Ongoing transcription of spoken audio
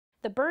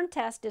The burn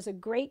test is a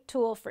great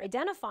tool for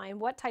identifying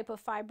what type of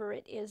fiber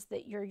it is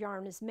that your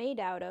yarn is made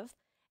out of,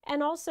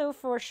 and also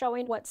for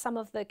showing what some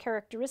of the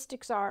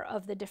characteristics are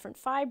of the different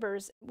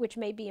fibers, which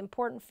may be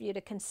important for you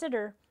to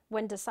consider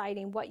when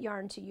deciding what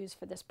yarn to use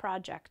for this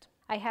project.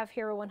 I have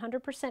here a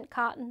 100%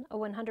 cotton, a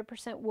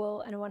 100%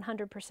 wool, and a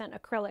 100%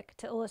 acrylic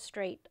to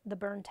illustrate the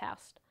burn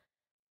test.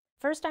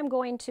 First, I'm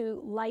going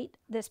to light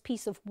this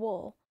piece of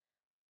wool,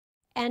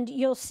 and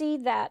you'll see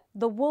that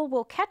the wool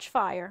will catch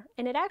fire,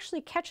 and it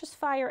actually catches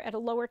fire at a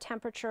lower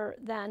temperature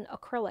than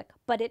acrylic,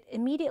 but it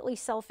immediately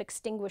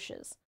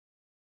self-extinguishes.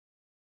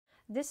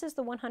 This is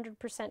the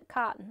 100%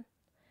 cotton,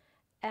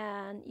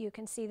 and you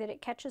can see that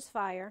it catches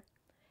fire,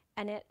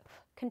 and it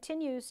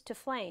continues to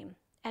flame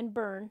and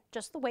burn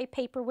just the way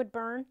paper would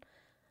burn.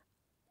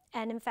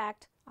 And in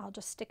fact, I'll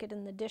just stick it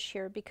in the dish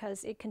here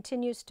because it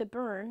continues to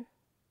burn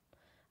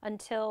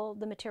until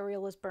the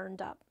material is burned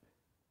up.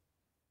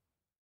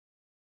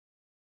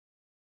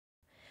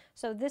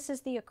 So this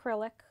is the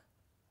acrylic.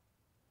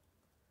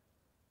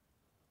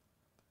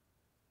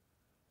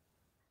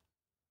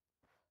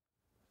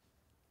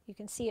 You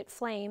can see it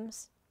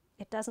flames.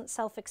 It doesn't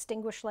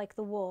self-extinguish like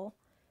the wool.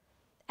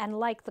 And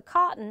like the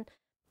cotton,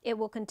 it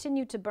will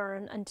continue to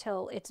burn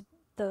until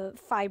the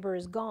fiber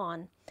is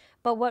gone.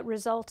 But what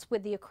results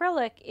with the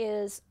acrylic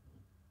is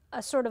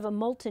a sort of a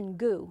molten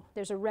goo.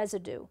 There's a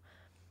residue.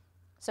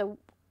 So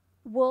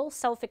wool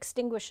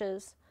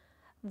self-extinguishes,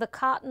 the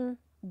cotton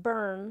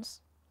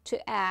burns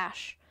to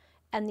ash,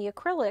 and the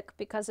acrylic,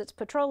 because it's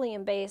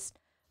petroleum-based,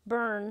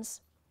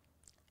 burns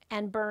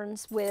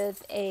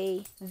with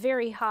a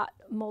very hot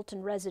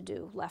molten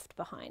residue left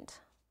behind.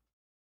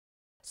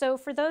 So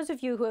for those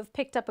of you who have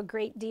picked up a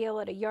great deal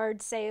at a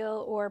yard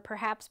sale, or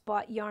perhaps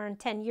bought yarn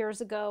 10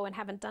 years ago and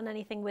haven't done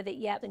anything with it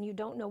yet, and you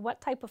don't know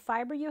what type of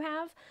fiber you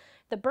have,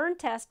 the burn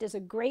test is a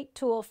great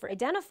tool for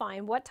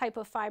identifying what type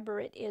of fiber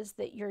it is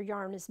that your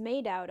yarn is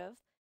made out of.